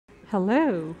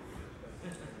Hello.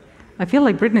 I feel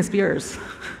like Britney Spears.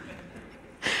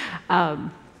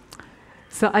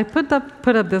 So I put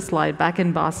up this slide back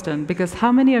in Boston, because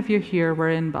how many of you here were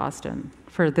in Boston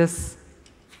for this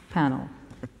panel?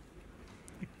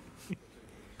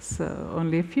 So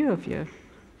only a few of you,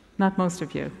 not most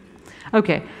of you.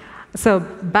 OK, so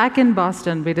back in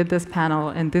Boston, we did this panel,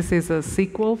 and this is a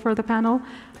sequel for the panel.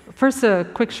 First, a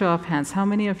quick show of hands. How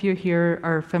many of you here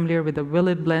are familiar with the Will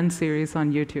It Blend series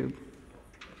on YouTube?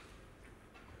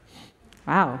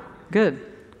 Wow, good.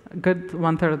 A good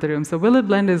 1/3 of the room. So Will It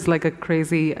Blend is like a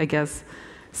crazy, I guess,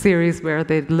 series where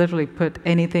they literally put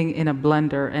anything in a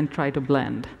blender and try to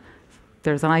blend.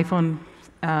 There's an iPhone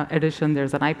edition,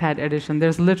 there's an iPad edition,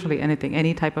 there's literally anything,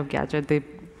 any type of gadget, they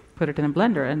put it in a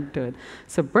blender and do it.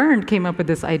 So Bernd came up with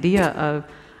this idea of,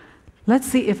 let's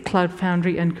see if Cloud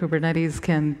Foundry and Kubernetes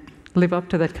can live up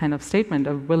to that kind of statement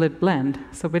of will it blend.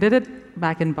 So we did it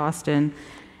back in Boston,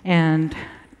 and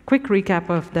quick recap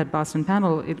of that Boston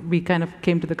panel, we kind of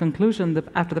came to the conclusion that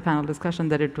after the panel discussion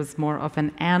that it was more of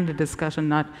an and discussion,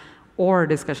 not or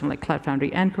discussion, like Cloud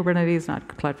Foundry and Kubernetes, not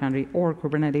Cloud Foundry or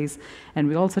Kubernetes. And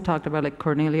we also talked about, like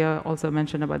Cornelia also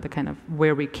mentioned about the kind of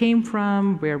where we came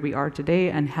from, where we are today,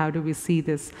 and how do we see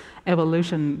this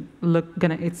evolution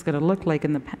it's gonna look like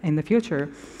in the future.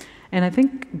 And I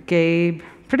think Gabe,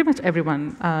 pretty much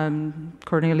everyone,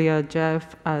 Cornelia,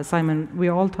 Jeff, Simon, we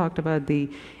all talked about the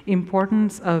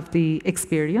importance of the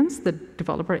experience, the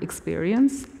developer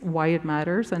experience, why it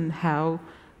matters, and how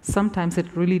sometimes it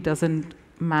really doesn't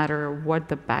matter what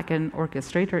the backend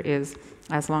orchestrator is,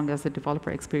 as long as the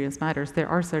developer experience matters. There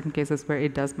are certain cases where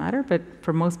it does matter, but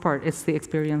for most part, it's the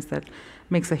experience that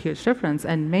makes a huge difference.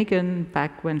 And Megan,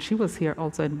 back when she was here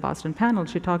also in Boston panel,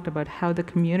 she talked about how the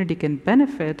community can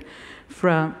benefit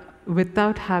from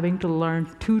without having to learn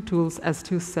two tools as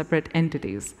two separate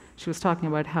entities. She was talking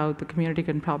about how the community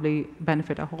can probably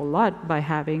benefit a whole lot by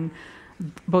having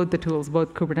both the tools,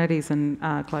 both Kubernetes and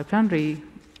Cloud Foundry,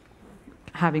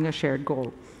 having a shared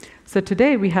goal. So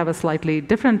today we have a slightly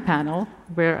different panel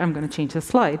where I'm going to change the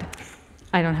slide.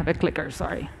 I don't have a clicker,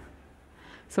 sorry.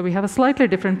 So we have a slightly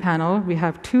different panel. We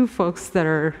have two folks that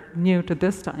are new to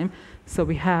this time. So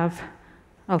we have,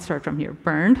 I'll start from here,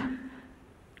 Bernd,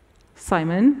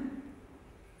 Simon,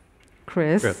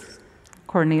 Chris,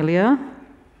 Cornelia,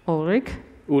 Ulrich.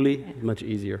 Uli, much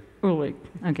easier. Ulrich,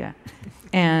 okay.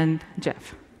 And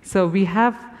Jeff. So we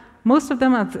have most of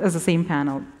them as the same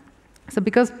panel. So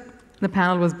because the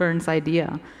panel was Bernd's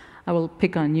idea, I will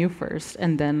pick on you first,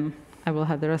 and then I will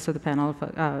have the rest of the panel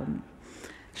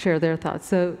share their thoughts.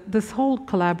 So this whole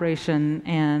collaboration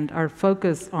and our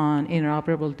focus on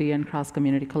interoperability and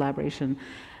cross-community collaboration,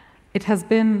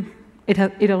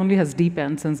 it only has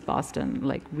deepened since Boston.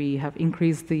 Like, we have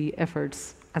increased the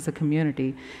efforts as a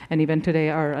community. And even today,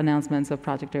 our announcements of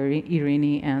Project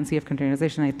Irene and CF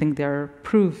containerization, I think they're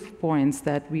proof points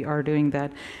that we are doing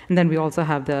that. And then we also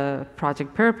have the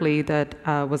Project Purpley that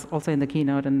was also in the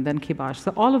keynote, and then Kibosh.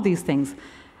 So all of these things,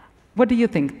 what do you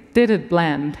think? Did it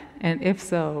blend? And if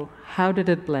so, how did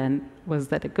it blend? Was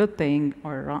that a good thing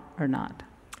or not?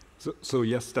 So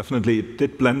yes, definitely it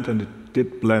did blend, and it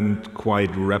did blend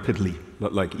quite rapidly.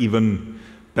 Like even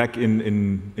back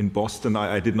in Boston,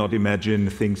 I did not imagine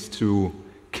things to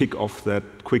kick off that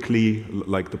quickly,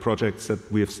 like the projects that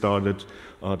we have started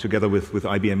together with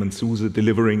IBM and SUSE,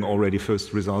 delivering already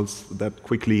first results that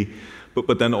quickly.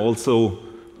 But then also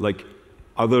like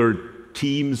other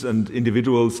teams and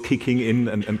individuals kicking in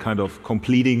and kind of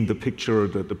completing the picture,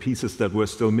 the pieces that were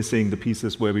still missing, the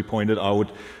pieces where we pointed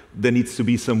out there needs to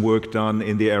be some work done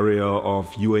in the area of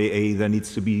UAA, there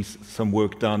needs to be some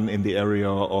work done in the area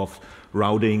of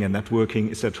routing and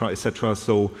networking, et cetera, et cetera.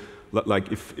 So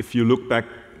like if you look back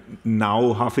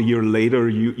now, half a year later,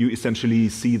 you essentially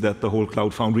see that the whole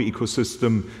Cloud Foundry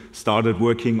ecosystem started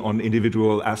working on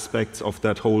individual aspects of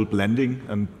that whole blending.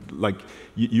 And like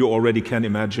you already can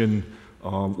imagine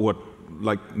what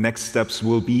like next steps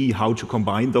will be, how to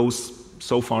combine those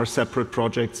so far separate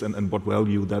projects, and what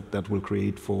value that will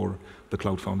create for the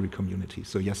Cloud Foundry community.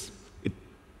 So yes, it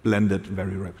blended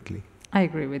very rapidly. I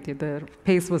agree with you. The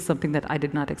pace was something that I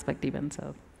did not expect even,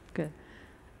 so good.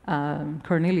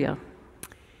 Cornelia.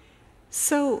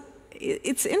 So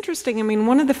it's interesting. I mean,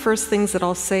 one of the first things that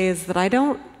I'll say is that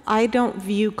I don't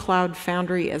view Cloud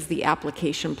Foundry as the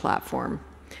application platform.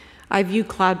 I view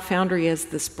Cloud Foundry as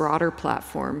this broader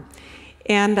platform.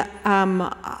 And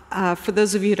for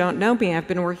those of you who don't know me, I've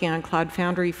been working on Cloud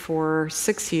Foundry for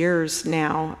 6 years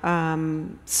now.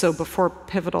 So before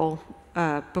Pivotal,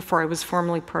 before I was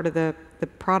formally part of the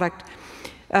product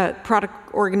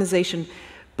organization.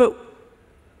 But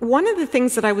one of the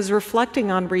things that I was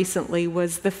reflecting on recently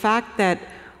was the fact that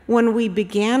when we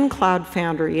began Cloud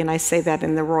Foundry, and I say that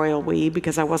in the royal we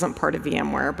because I wasn't part of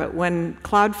VMware, but when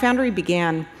Cloud Foundry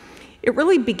began, it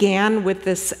really began with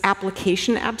this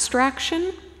application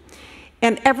abstraction,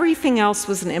 and everything else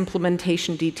was an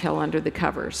implementation detail under the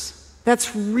covers.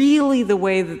 That's really the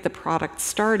way that the product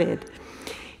started.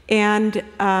 And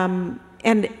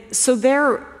so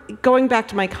there, going back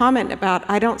to my comment about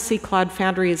I don't see Cloud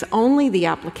Foundry as only the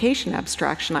application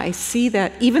abstraction. I see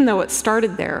that even though it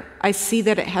started there, I see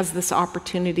that it has this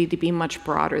opportunity to be much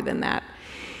broader than that.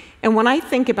 And when I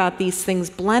think about these things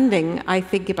blending, I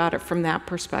think about it from that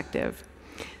perspective.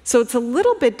 So it's a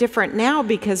little bit different now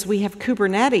because we have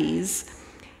Kubernetes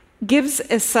gives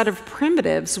a set of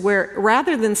primitives where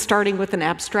rather than starting with an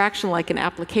abstraction like an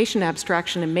application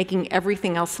abstraction and making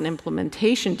everything else an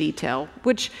implementation detail,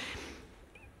 which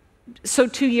so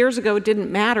 2 years ago, it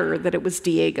didn't matter that it was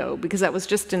Diego because that was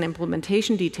just an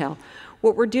implementation detail.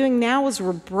 What we're doing now is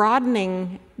we're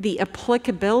broadening the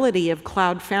applicability of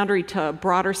Cloud Foundry to a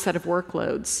broader set of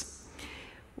workloads,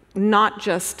 not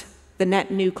just the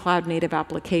net new cloud native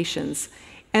applications.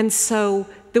 And so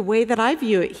the way that I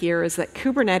view it here is that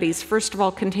Kubernetes, first of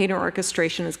all, container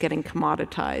orchestration is getting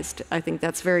commoditized. I think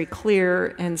that's very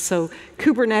clear. And so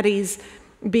Kubernetes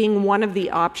being one of the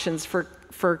options for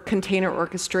container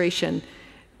orchestration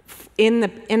in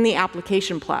the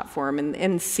application platform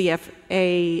in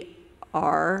CFAR,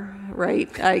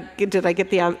 right? Did I get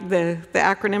the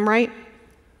acronym right?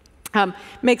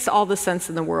 Makes all the sense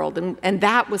in the world, and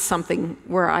that was something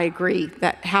where I agree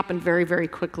that happened very, very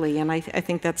quickly, and I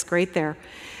think that's great there.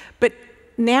 But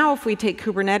now, if we take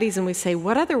Kubernetes and we say,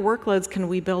 what other workloads can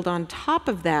we build on top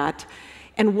of that?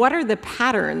 And what are the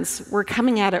patterns? We're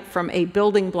coming at it from a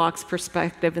building blocks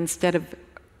perspective instead of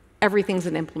everything's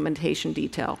an implementation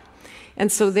detail.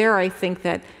 And so there I think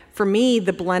that, for me,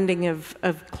 the blending of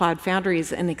Cloud Foundry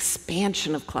is an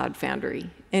expansion of Cloud Foundry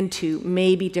into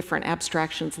maybe different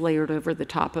abstractions layered over the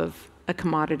top of a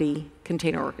commodity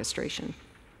container orchestration.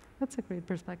 That's a great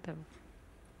perspective.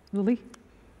 Uli?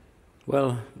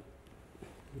 Well,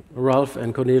 Ralph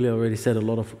and Cornelia already said a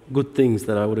lot of good things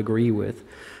that I would agree with.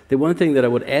 The one thing that I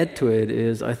would add to it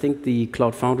is I think the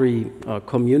Cloud Foundry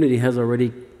community has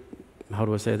already, how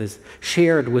do I say this,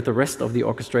 shared with the rest of the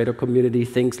orchestrator community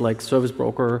things like service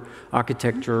broker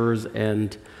architectures,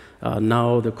 and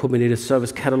now the Kubernetes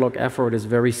service catalog effort is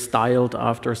very styled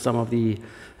after some of the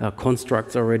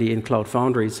constructs already in Cloud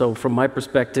Foundry. So from my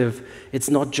perspective, it's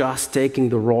not just taking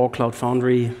the raw Cloud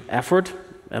Foundry effort,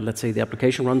 let's say the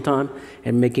application runtime,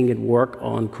 and making it work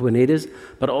on Kubernetes,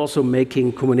 but also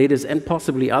making Kubernetes and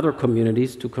possibly other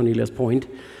communities, to Cornelia's point,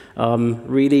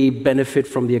 really benefit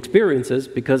from the experiences,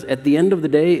 because at the end of the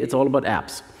day, it's all about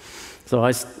apps. So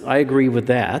I agree with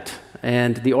that.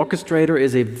 And the orchestrator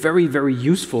is a very, very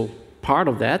useful part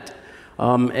of that.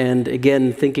 And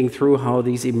again, thinking through how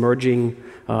these emerging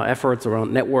efforts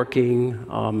around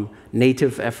networking,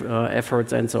 native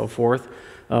efforts, and so forth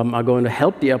are going to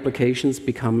help the applications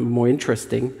become more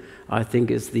interesting, I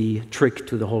think is the trick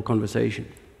to the whole conversation.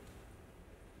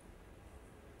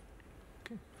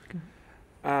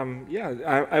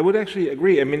 Yeah, I would actually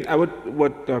agree. I mean,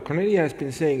 what Cornelia has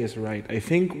been saying is right. I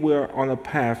think we're on a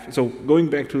path. So going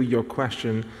back to your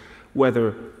question,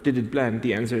 whether did it blend,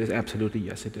 the answer is absolutely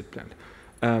yes, it did blend.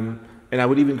 And I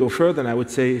would even go further, and I would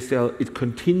say still it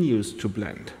continues to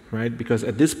blend, right? Because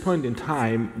at this point in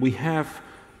time, we have,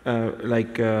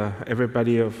 like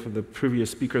everybody of the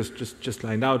previous speakers just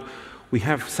lined out, we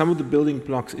have some of the building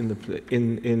blocks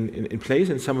in place,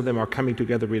 and some of them are coming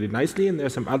together really nicely, and there are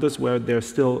some others where there's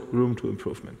still room to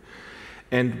improvement.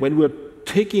 And when we're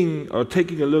taking a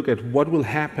look at what will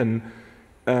happen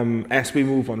as we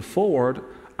move on forward,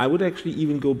 I would actually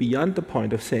even go beyond the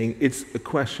point of saying it's a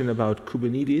question about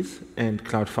Kubernetes and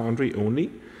Cloud Foundry only.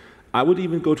 I would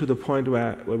even go to the point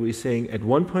where we're saying at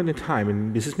one point in time,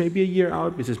 and this is maybe a year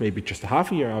out, this is maybe just a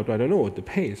half a year out, I don't know, at the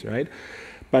pace, right?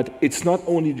 But it's not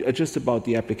only just about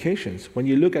the applications. When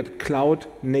you look at cloud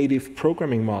native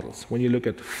programming models, when you look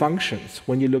at functions,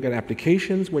 when you look at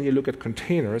applications, when you look at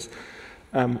containers,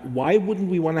 why wouldn't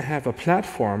we want to have a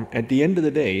platform at the end of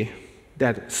the day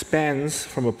that spans,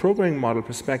 from a programming model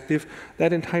perspective,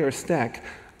 that entire stack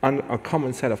on a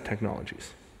common set of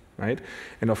technologies, right?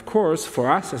 And of course, for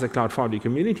us as a Cloud Foundry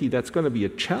community, that's going to be a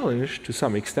challenge to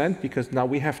some extent, because now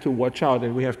we have to watch out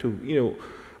and we have to,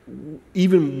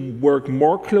 even work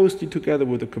more closely together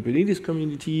with the Kubernetes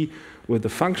community, with the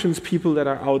functions people that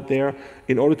are out there,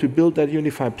 in order to build that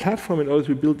unified platform, in order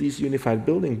to build these unified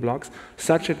building blocks,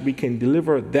 such that we can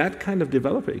deliver that kind of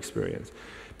developer experience.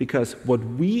 Because what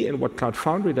we and what Cloud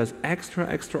Foundry does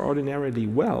extraordinarily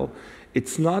well,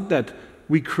 it's not that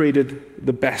we created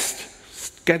the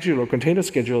best schedule or container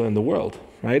schedule in the world,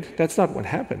 right? That's not what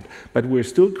happened. But we're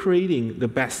still creating the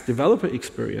best developer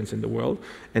experience in the world,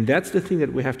 and that's the thing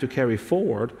that we have to carry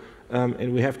forward,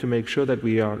 and we have to make sure that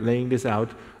we are laying this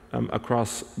out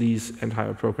across these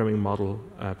entire programming model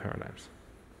paradigms.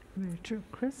 Very true.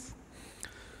 Chris?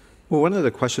 Well, one of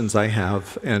the questions I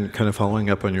have, and kind of following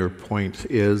up on your point,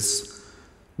 is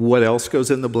what else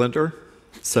goes in the blender?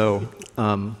 So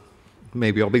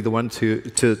maybe I'll be the one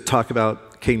to talk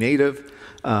about Knative.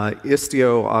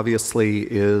 Istio obviously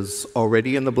is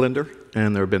already in the blender,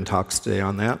 and there have been talks today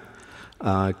on that.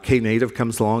 Knative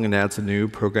comes along and adds a new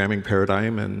programming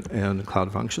paradigm and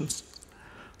cloud functions.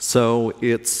 So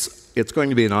it's going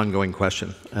to be an ongoing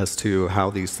question as to how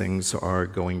these things are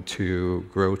going to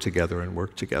grow together and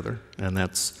work together. And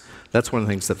that's one of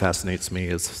the things that fascinates me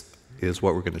is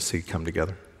what we're going to see come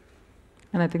together.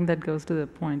 And I think that goes to the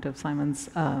point of Simon's,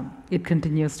 it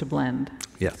continues to blend.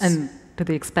 Yes. And to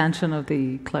the expansion of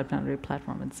the Cloud Foundry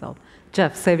platform itself.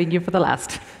 Jeff, saving you for the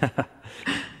last.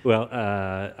 Well,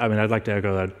 I mean, I'd like to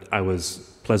echo that I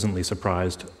was pleasantly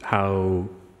surprised how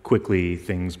quickly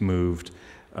things moved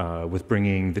with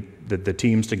bringing the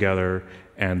teams together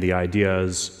and the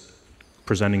ideas,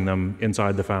 presenting them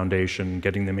inside the foundation,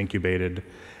 getting them incubated.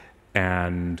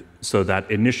 And so that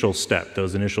initial step,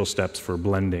 those initial steps for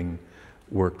blending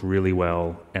worked really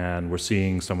well, and we're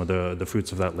seeing some of the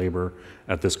fruits of that labor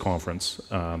at this conference.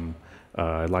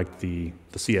 I liked the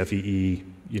CFEE,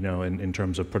 in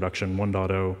terms of production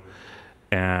 1.0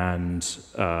 and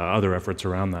other efforts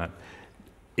around that.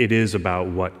 It is about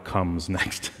what comes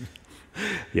next.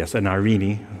 Yes, and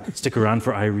Irene, stick around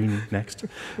for Irene next.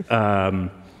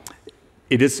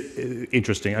 It is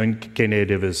interesting. I mean,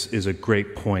 Knative is a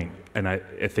great point, and I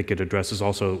think it addresses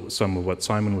also some of what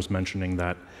Simon was mentioning,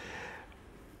 that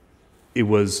it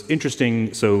was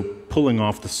interesting, so pulling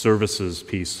off the services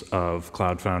piece of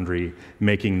Cloud Foundry,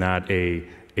 making that a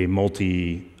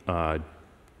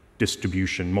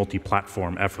multi-distribution,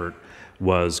 multi-platform effort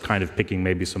was kind of picking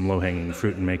maybe some low-hanging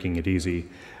fruit and making it easy.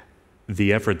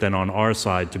 The effort then on our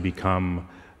side to become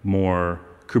more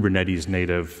Kubernetes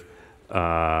native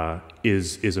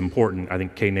is important. I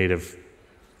think Knative,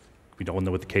 we don't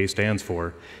know what the K stands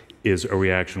for, is a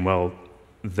reaction, well,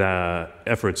 the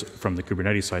efforts from the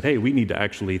Kubernetes side, hey, we need to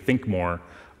actually think more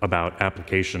about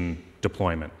application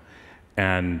deployment.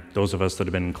 And those of us that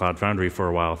have been in Cloud Foundry for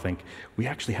a while think, we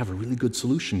actually have a really good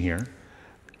solution here.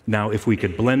 Now, if we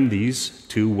could blend these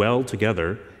two well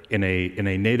together in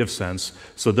a native sense,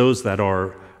 so those that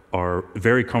are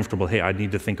very comfortable, hey, I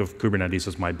need to think of Kubernetes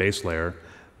as my base layer,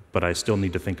 but I still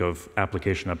need to think of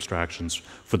application abstractions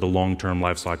for the long-term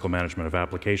lifecycle management of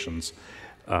applications.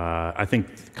 I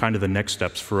think kind of the next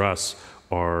steps for us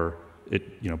are,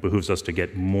 it behooves us to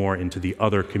get more into the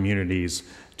other communities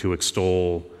to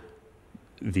extol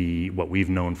what we've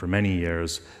known for many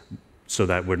years, so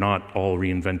that we're not all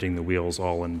reinventing the wheels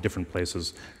all in different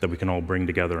places, that we can all bring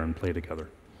together and play together.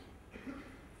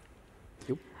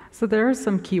 So there are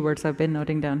some keywords I've been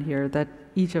noting down here that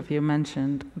each of you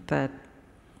mentioned that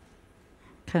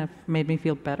kind of made me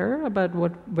feel better about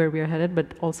where we are headed,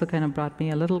 but also kind of brought me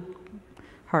a little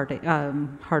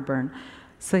heartburn.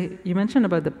 So you mentioned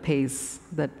about the pace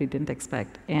that we didn't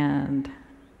expect, and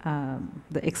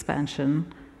the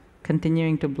expansion,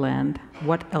 continuing to blend,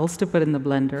 what else to put in the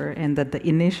blender, and that the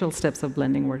initial steps of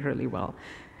blending worked really well.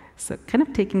 So kind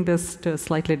of taking this to a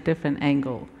slightly different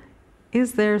angle,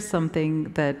 is there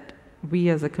something that we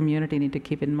as a community need to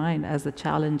keep in mind as the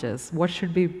challenges? What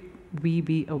should we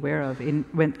be aware of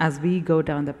as we go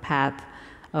down the path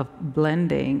of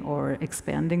blending or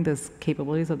expanding these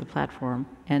capabilities of the platform,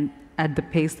 and at the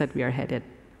pace that we are headed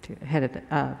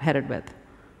with?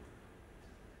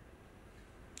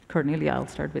 Cornelia, I'll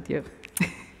start with you.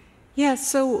 Yeah,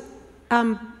 so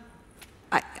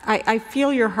I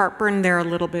feel your heartburn there a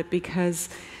little bit, because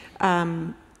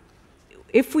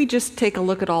if we just take a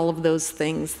look at all of those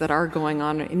things that are going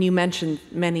on, and you mentioned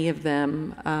many of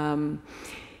them,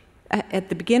 at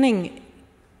the beginning,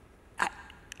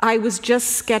 I was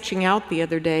just sketching out the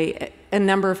other day a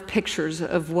number of pictures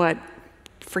of what,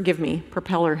 forgive me,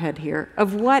 propeller head here,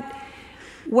 of what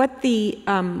the,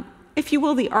 if you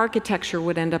will, the architecture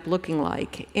would end up looking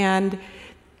like. And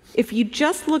if you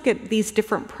just look at these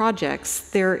different projects,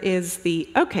 there is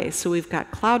okay, so we've got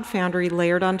Cloud Foundry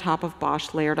layered on top of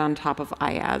Bosch, layered on top of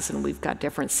IaaS, and we've got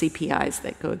different CPIs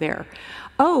that go there.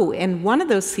 Oh, and one of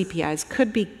those CPIs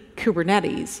could be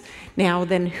Kubernetes. Now,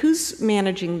 then who's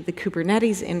managing the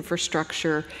Kubernetes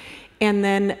infrastructure? And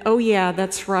then, oh yeah,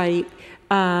 that's right,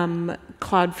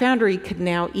 Cloud Foundry could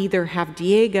now either have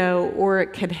Diego or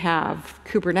it could have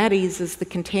Kubernetes as the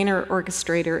container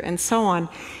orchestrator and so on.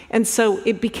 And so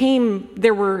it became,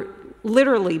 there were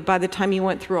literally, by the time you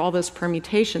went through all those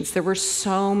permutations, there were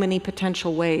so many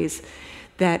potential ways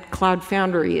that Cloud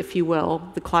Foundry, if you will,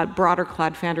 the broader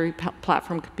Cloud Foundry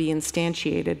platform could be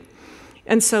instantiated.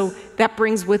 And so that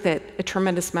brings with it a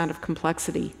tremendous amount of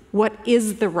complexity. What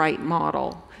is the right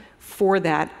model for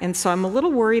that? And so I'm a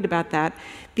little worried about that.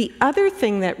 The other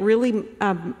thing that really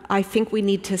I think we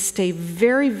need to stay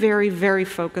very, very, very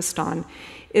focused on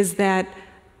is that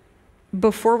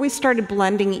before we started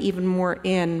blending even more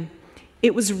in,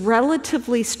 it was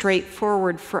relatively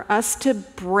straightforward for us to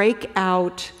break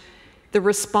out the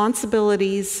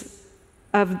responsibilities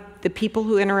of the people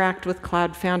who interact with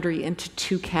Cloud Foundry into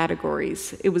two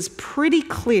categories. It was pretty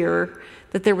clear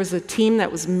that there was a team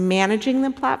that was managing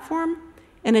the platform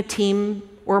and a team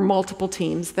or multiple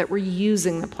teams that were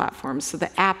using the platform, so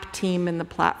the app team and the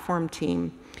platform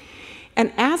team.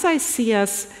 And as I see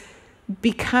us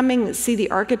see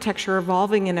the architecture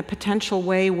evolving in a potential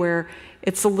way where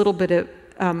it's a little bit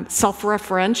of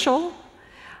self-referential,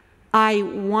 I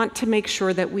want to make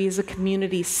sure that we as a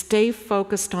community stay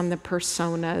focused on the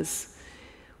personas.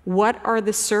 What are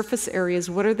the surface areas?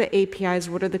 What are the APIs?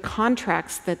 What are the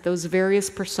contracts that those various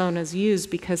personas use?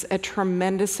 Because a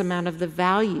tremendous amount of the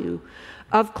value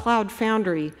of Cloud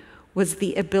Foundry was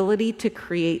the ability to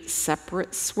create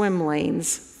separate swim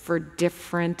lanes for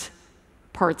different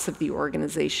parts of the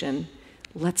organization.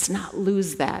 Let's not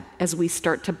lose that as we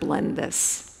start to blend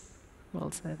this.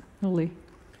 Well said. Uli.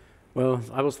 Well,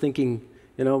 I was thinking,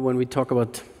 when we talk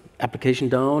about application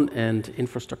down and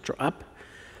infrastructure up,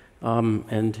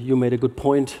 and you made a good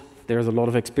point, there's a lot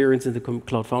of experience in the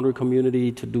Cloud Foundry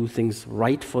community to do things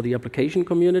right for the application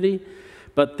community,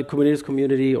 but the Kubernetes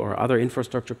community or other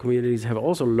infrastructure communities have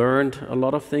also learned a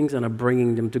lot of things and are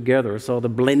bringing them together. So the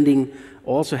blending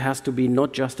also has to be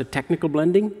not just a technical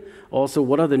blending, also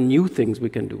what are the new things we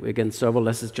can do? Again,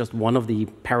 serverless is just one of the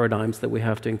paradigms that we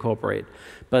have to incorporate.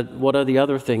 But what are the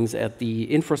other things at the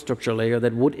infrastructure layer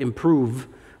that would improve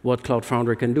what Cloud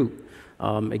Foundry can do?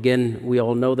 Again, we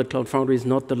all know that Cloud Foundry is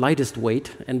not the lightest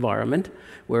weight environment,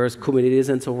 whereas Kubernetes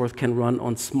and so forth can run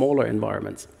on smaller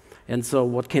environments. And so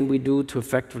what can we do to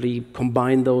effectively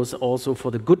combine those also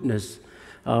for the goodness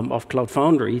of Cloud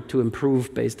Foundry to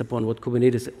improve based upon what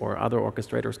Kubernetes or other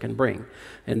orchestrators can bring?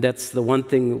 And that's the one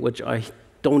thing which I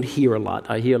don't hear a lot.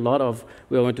 I hear a lot of,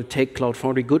 we're going to take Cloud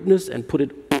Foundry goodness and put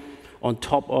it on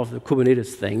top of the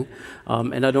Kubernetes thing.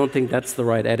 And I don't think that's the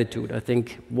right attitude. I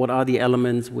think what are the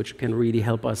elements which can really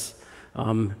help us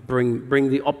bring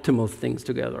the optimal things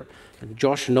together? And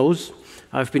Josh knows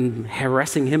I've been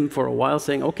harassing him for a while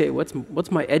saying, okay,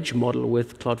 what's my edge model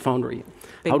with Cloud Foundry?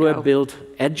 How do I build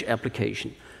edge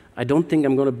application? I don't think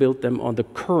I'm going to build them on the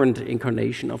current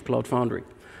incarnation of Cloud Foundry.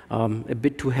 A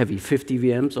bit too heavy, 50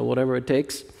 VMs or whatever it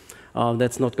takes.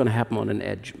 That's not going to happen on an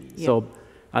edge. Yep. So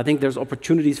I think there's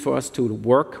opportunities for us to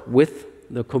work with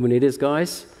the Kubernetes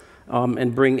guys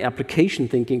and bring application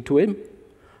thinking to him.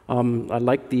 I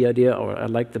like the idea, or I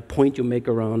like the point you make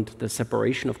around the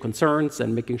separation of concerns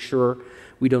and making sure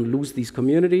we don't lose these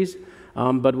communities.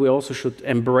 But we also should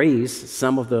embrace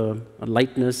some of the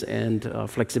lightness and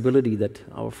flexibility that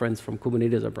our friends from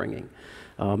Kubernetes are bringing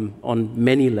on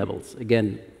many levels.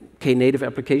 Again, Knative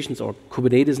applications or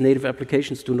Kubernetes native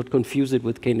applications, do not confuse it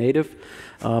with Knative,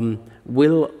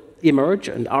 will emerge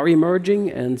and are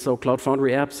emerging, and so Cloud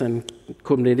Foundry apps and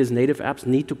Kubernetes native apps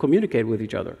need to communicate with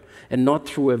each other, and not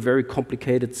through a very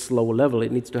complicated, slow level.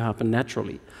 It needs to happen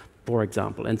naturally, for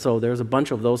example. And so there's a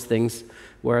bunch of those things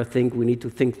where I think we need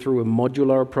to think through a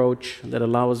modular approach that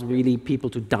allows really people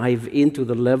to dive into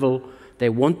the level they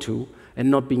want to, and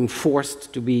not being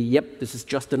forced to be, yep, this is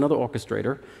just another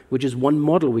orchestrator, which is one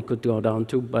model we could go down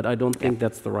to, but I don't think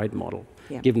that's the right model,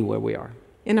 given where we are.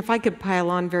 And if I could pile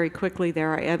on very quickly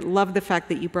there, I love the fact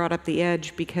that you brought up the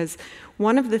edge, because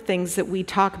one of the things that we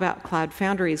talk about Cloud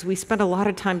Foundry is we spend a lot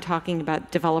of time talking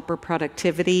about developer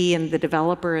productivity and the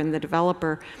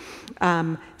developer.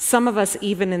 Some of us,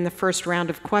 even in the first round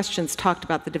of questions, talked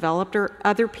about the developer.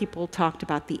 Other people talked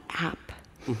about the app.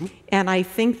 Mm-hmm. And I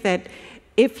think that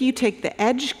if you take the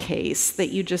edge case that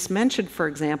you just mentioned, for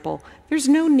example, there's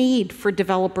no need for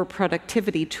developer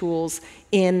productivity tools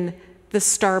in the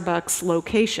Starbucks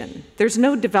location. There's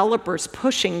no developers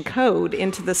pushing code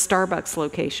into the Starbucks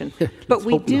location. But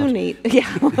we do need,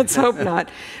 let's hope not.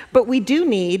 But we do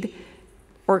need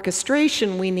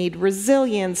orchestration, we need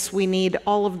resilience, we need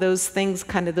all of those things,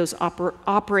 kind of those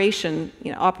operational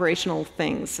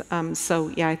things. So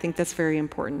yeah, I think that's very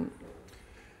important.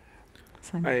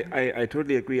 I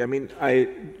totally agree. I mean,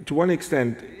 to one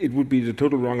extent, it would be the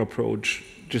total wrong approach,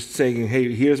 just saying,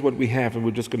 hey, here's what we have, and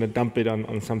we're just going to dump it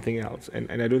on something else.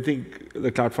 And I don't think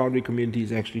the Cloud Foundry community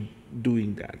is actually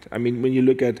doing that. I mean, when you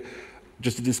look at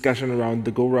just a discussion around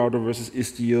the Go router versus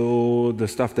Istio, the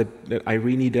stuff that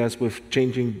Irene does with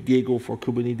changing Diego for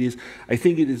Kubernetes, I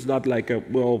think it is not like a,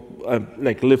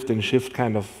 like lift and shift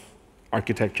kind of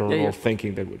architectural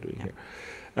thinking that we're doing here.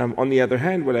 On the other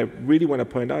hand, what I really want to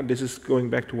point out, this is going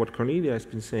back to what Cornelia has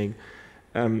been saying,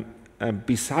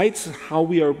 besides how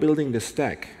we are building the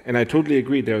stack, and I totally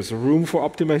agree, there's room for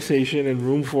optimization and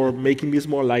room for making this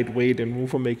more lightweight and room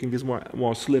for making this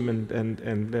more slim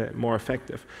and more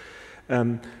effective.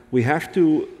 We have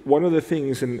to, one of the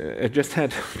things, and I just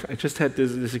had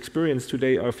this experience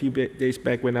today, or a few days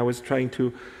back, when I was trying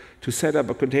to set up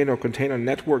a container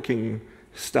networking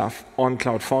stuff on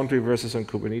Cloud Foundry versus on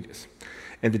Kubernetes.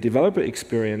 And the developer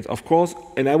experience, of course,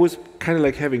 and I was kind of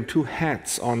like having two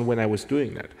hats on when I was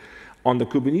doing that. On the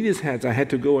Kubernetes hats, I had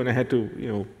to go and I had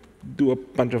to, do a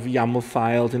bunch of YAML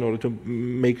files in order to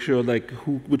make sure like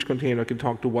which container can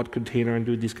talk to what container and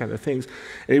do these kind of things.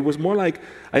 And it was more like,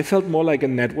 I felt more like a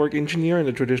network engineer in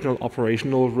a traditional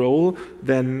operational role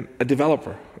than a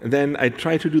developer. And then I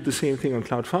tried to do the same thing on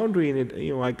Cloud Foundry, and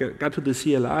it, I got to the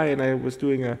CLI and I was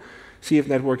doing a CF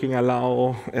networking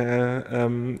allow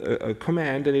a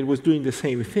command, and it was doing the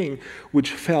same thing,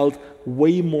 which felt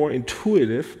way more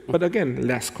intuitive, but again,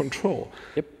 less control.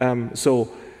 Yep.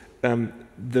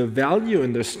 The value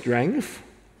and the strength,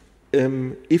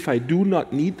 if I do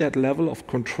not need that level of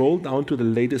control down to the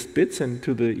latest bits and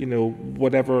to the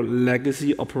whatever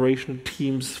legacy operational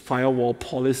teams, firewall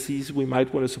policies we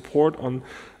might want to support on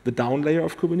the down layer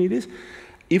of Kubernetes,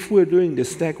 if we're doing the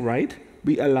stack right,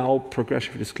 we allow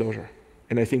progressive disclosure.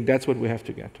 And I think that's what we have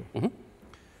to get to. Mm-hmm.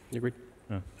 You agree?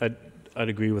 I'd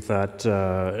agree with that.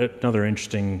 Another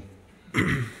interesting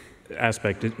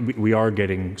aspect, we are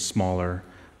getting smaller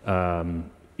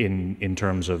in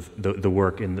terms of the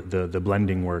work, in the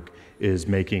blending work is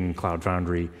making Cloud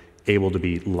Foundry able to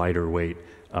be lighter weight.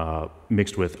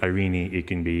 Mixed with Irene, it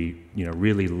can be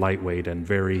really lightweight and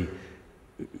very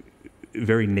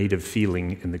native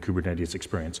feeling in the Kubernetes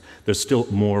experience. There's still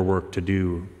more work to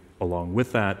do along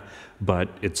with that, but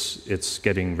it's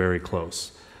getting very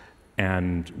close.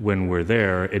 And when we're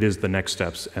there, it is the next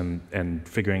steps and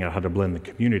figuring out how to blend the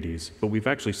communities. But we've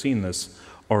actually seen this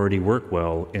already work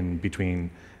well in between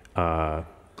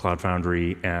Cloud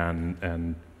Foundry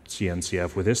and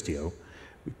CNCF with Istio,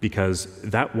 because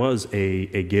that was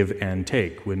a give and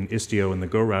take. When Istio and the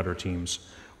Go router teams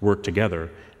worked together,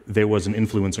 there was an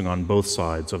influencing on both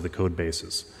sides of the code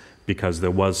bases, because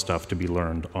there was stuff to be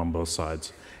learned on both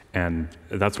sides. And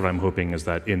that's what I'm hoping, is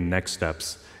that in next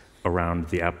steps around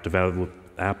the app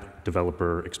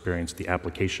developer experience, the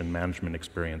application management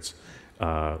experience,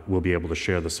 we'll be able to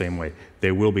share the same way.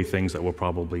 There will be things that will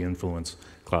probably influence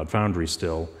Cloud Foundry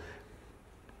still,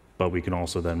 but we can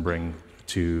also then bring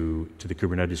to the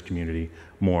Kubernetes community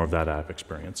more of that app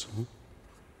experience.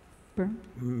 Bernd?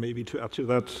 Maybe to add to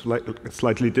that, like a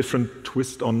slightly different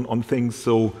twist on things.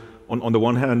 So on the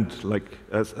one hand, like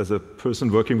as a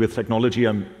person working with technology,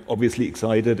 I'm obviously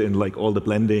excited in like all the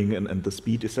blending and the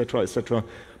speed, etc., etc.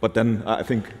 But then I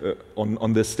think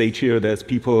on this stage here, there's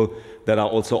people that are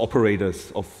also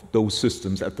operators of those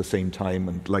systems at the same time,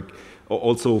 and like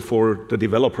also for the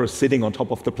developers sitting on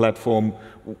top of the platform,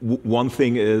 one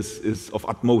thing is of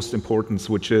utmost importance,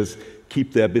 which is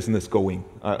keep their business going.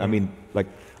 I mean, like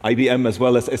IBM as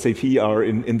well as SAP are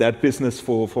in that business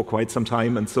for quite some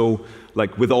time, and so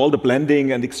like with all the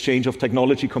blending and exchange of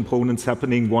technology components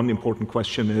happening, one important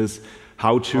question is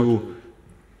how to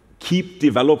keep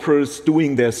developers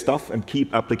doing their stuff and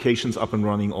keep applications up and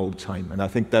running all the time. And I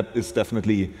think that is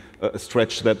definitely a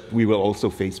stretch that we will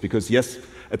also face, because yes,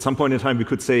 at some point in time we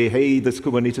could say, hey, this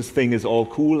Kubernetes thing is all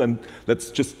cool and let's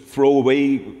just throw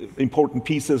away important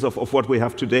pieces of what we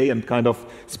have today and kind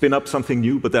of spin up something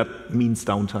new, but that means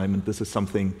downtime, and this is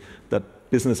something that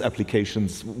business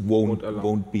applications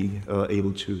won't be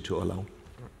able to allow.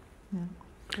 Yeah.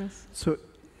 Chris? So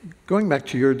going back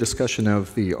to your discussion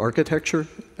of the architecture,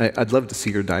 I'd love to see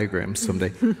your diagrams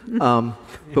someday.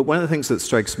 But one of the things that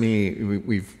strikes me,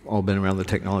 we've all been around the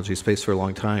technology space for a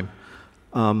long time,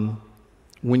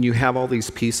 when you have all these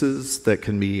pieces that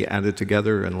can be added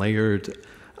together and layered,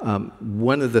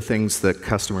 one of the things that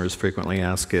customers frequently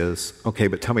ask is, okay,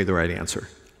 but tell me the right answer.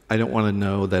 I don't want to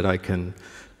know that I can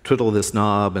twiddle this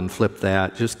knob and flip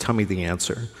that, just tell me the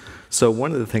answer. So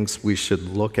one of the things we should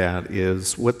look at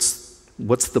is what's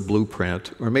the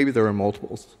blueprint, or maybe there are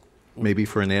multiples. Maybe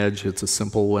for an edge it's a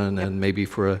simple one, and maybe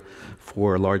for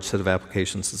a large set of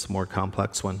applications it's a more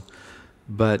complex one.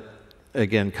 But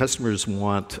again, customers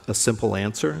want a simple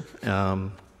answer.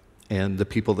 And the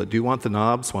people that do want the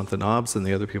knobs, and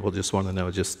the other people just want to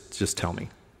know, just tell me.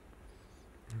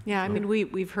 Yeah, I mean,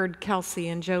 we've heard Kelsey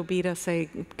and Joe Beta say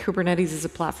Kubernetes is a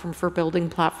platform for building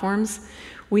platforms.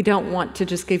 We don't want to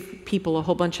just give people a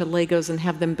whole bunch of Legos and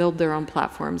have them build their own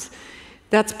platforms.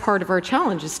 That's part of our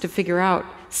challenge, is to figure out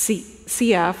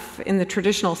CF in the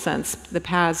traditional sense. The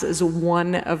PaaS is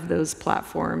one of those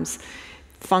platforms.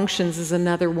 Functions is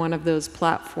another one of those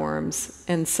platforms.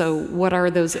 And so what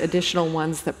are those additional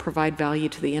ones that provide value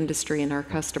to the industry and our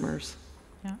customers?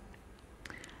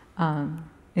 Yeah.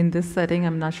 In this setting,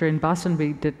 I'm not sure. In Boston,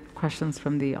 we did questions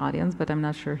from the audience, but I'm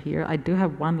not sure here. I do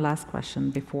have one last question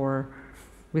before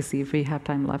we see if we have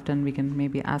time left, and we can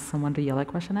maybe ask someone to yell a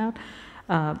question out.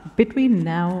 Between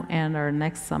now and our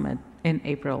next summit in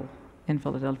April in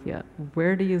Philadelphia,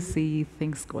 where do you see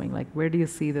things going? Like, where do you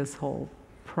see this whole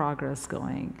progress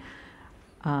going?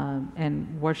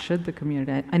 And what should the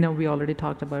community, I know we already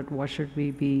talked about what should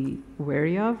we be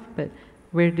wary of, but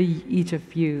where do each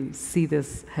of you see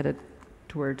this headed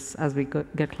towards as we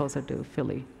get closer to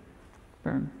Philly?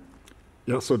 Bernd?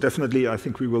 Yeah, so definitely I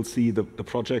think we will see the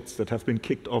projects that have been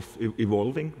kicked off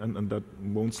evolving, and that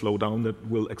won't slow down, that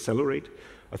will accelerate.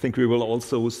 I think we will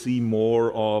also see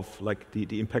more of like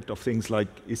the impact of things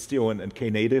like Istio and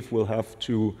Knative will have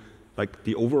to, like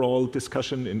the overall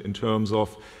discussion in terms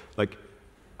of like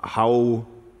how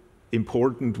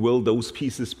important will those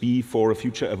pieces be for a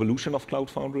future evolution of Cloud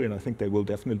Foundry, and I think they will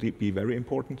definitely be very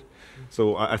important.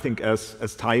 So I think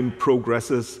as time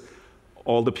progresses,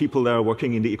 all the people that are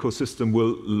working in the ecosystem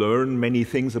will learn many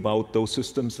things about those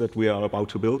systems that we are about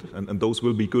to build, and those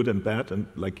will be good and bad, and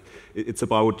like it's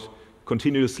about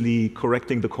continuously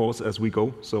correcting the course as we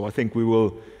go. So I think we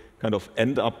will kind of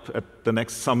end up at the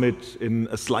next summit in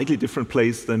a slightly different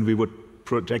place than we would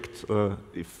project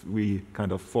if we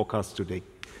kind of forecast today.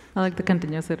 I like the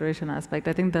continuous iteration aspect.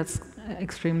 I think that's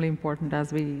extremely important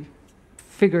as we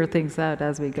figure things out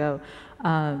as we go.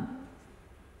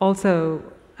 Also,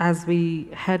 as we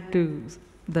head to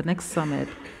the next summit,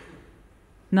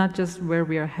 not just where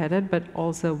we are headed, but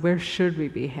also where should we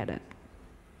be headed?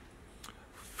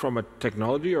 From a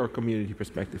technology or community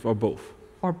perspective, or both?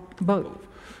 Or both.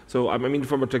 So, I mean,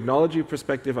 from a technology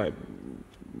perspective,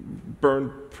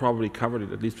 Bernd probably covered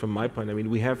it, at least from my point. I mean,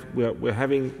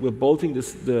 we're bolting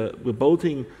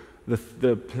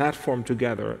the platform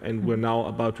together, and we're now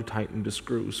about to tighten the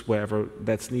screws wherever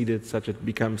that's needed, such that it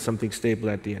becomes something stable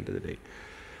at the end of the day.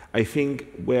 I think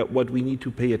what we need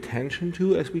to pay attention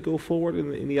to as we go forward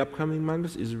in the upcoming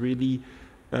months is really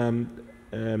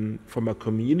from a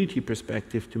community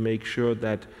perspective to make sure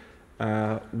that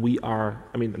we are,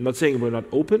 I mean, I'm not saying we're not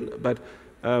open, but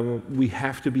we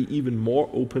have to be even more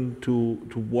open to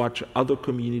watch other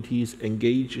communities,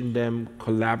 engage in them,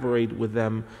 collaborate with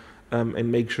them,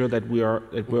 and make sure that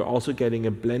we're also getting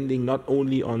a blending not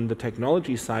only on the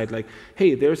technology side, like,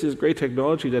 hey, there's this great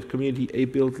technology that community A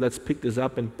built, let's pick this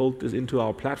up and bolt this into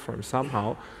our platform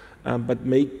somehow, but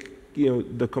make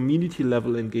the community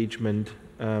level engagement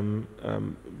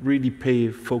really pay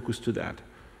focus to that.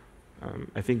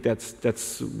 I think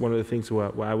that's one of the things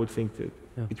where I would think that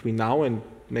between now and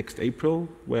next April,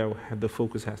 where the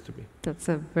focus has to be. That's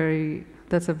a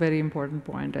very important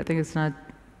point. I think it's not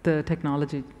the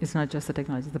technology, it's not just the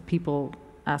technology, it's the people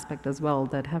aspect as well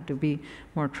that have to be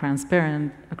more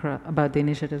transparent about the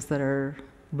initiatives that are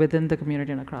within the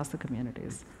community and across the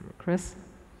communities. Chris?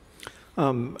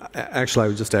 Actually, I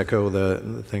would just echo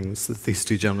the things that these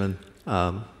two gentlemen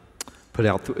put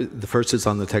out. The first is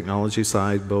on the technology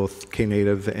side, both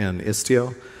Knative and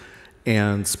Istio.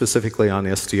 And specifically on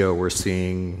Istio, we're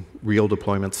seeing real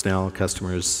deployments now,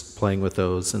 customers playing with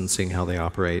those and seeing how they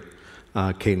operate.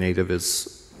 Knative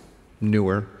is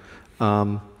newer.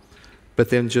 But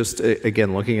then just,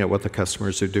 again, looking at what the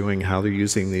customers are doing, how they're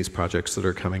using these projects that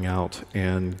are coming out,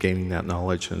 and gaining that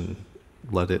knowledge, and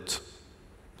let it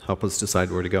help us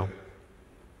decide where to go.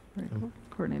 Very cool.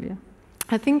 Cornelia?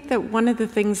 I think that one of the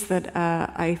things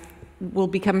that will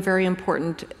become very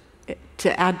important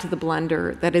to add to the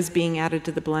blender, that is being added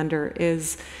to the blender,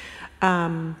 is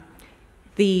the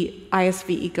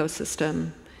ISV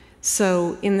ecosystem.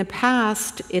 So in the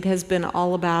past, it has been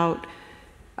all about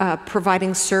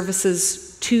providing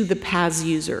services to the PaaS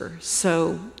user.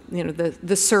 So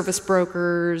the service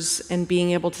brokers, and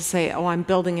being able to say, oh, I'm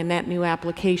building a net new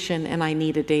application and I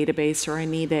need a database, or I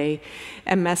need a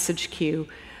message queue.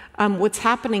 What's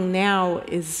happening now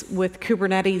is, with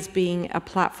Kubernetes being a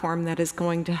platform that is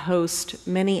going to host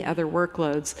many other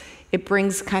workloads, it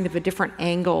brings kind of a different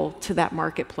angle to that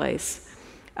marketplace.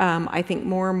 I think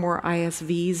more and more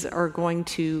ISVs are going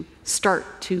to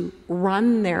start to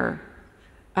run their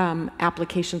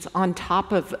applications on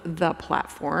top of the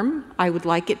platform. I would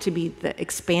like it to be the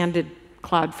expanded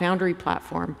Cloud Foundry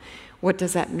platform. What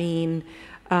does that mean?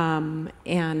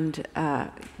 And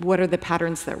what are the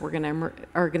patterns that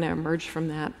are going to emerge from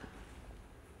that?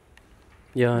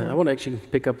 Yeah, I want to actually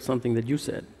pick up something that you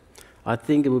said. I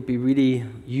think it would be really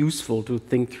useful to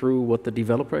think through what the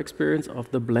developer experience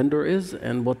of the Blender is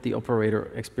and what the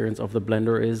operator experience of the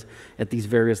Blender is at these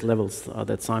various levels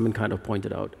that Simon kind of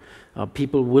pointed out.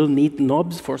 People will need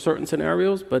knobs for certain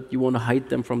scenarios, but you want to hide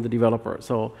them from the developer.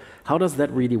 So how does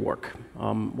that really work?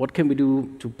 What can we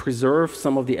do to preserve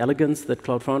some of the elegance that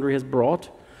Cloud Foundry has brought,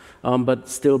 but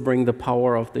still bring the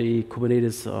power of the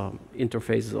Kubernetes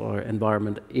interface or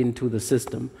environment into the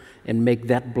system and make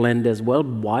that blend as well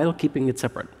while keeping it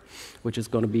separate, which is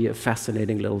going to be a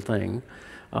fascinating little thing.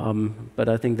 But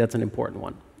I think that's an important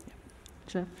one.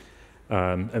 Jeff?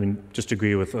 I mean, just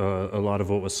agree with a lot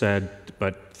of what was said,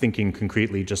 but thinking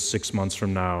concretely just 6 months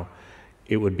from now,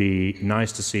 it would be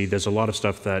nice to see, there's a lot of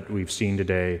stuff that we've seen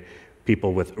today,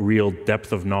 people with real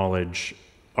depth of knowledge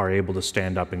are able to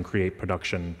stand up and create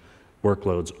production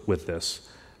workloads with this.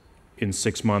 In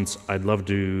 6 months, I'd love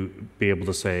to be able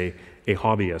to say a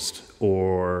hobbyist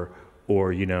or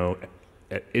you know,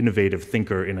 an innovative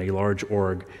thinker in a large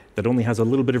org that only has a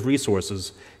little bit of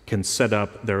resources can set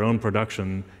up their own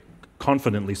production,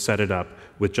 confidently set it up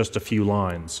with just a few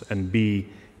lines and be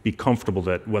comfortable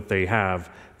that what they have,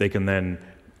 they can then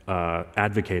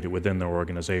advocate it within their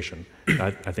organization.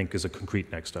 That, I think, is a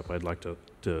concrete next step I'd like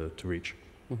to reach.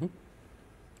 Mm-hmm.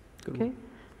 Okay,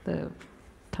 the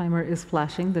timer is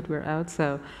flashing that we're out,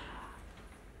 so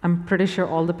I'm pretty sure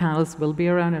all the panelists will be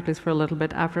around at least for a little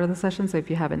bit after the session, so if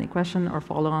you have any question or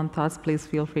follow-on thoughts, please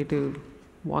feel free to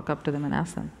walk up to them and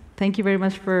ask them. Thank you very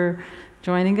much for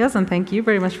joining us, and thank you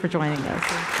very much for joining us.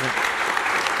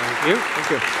 Thank you. Thank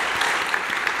you.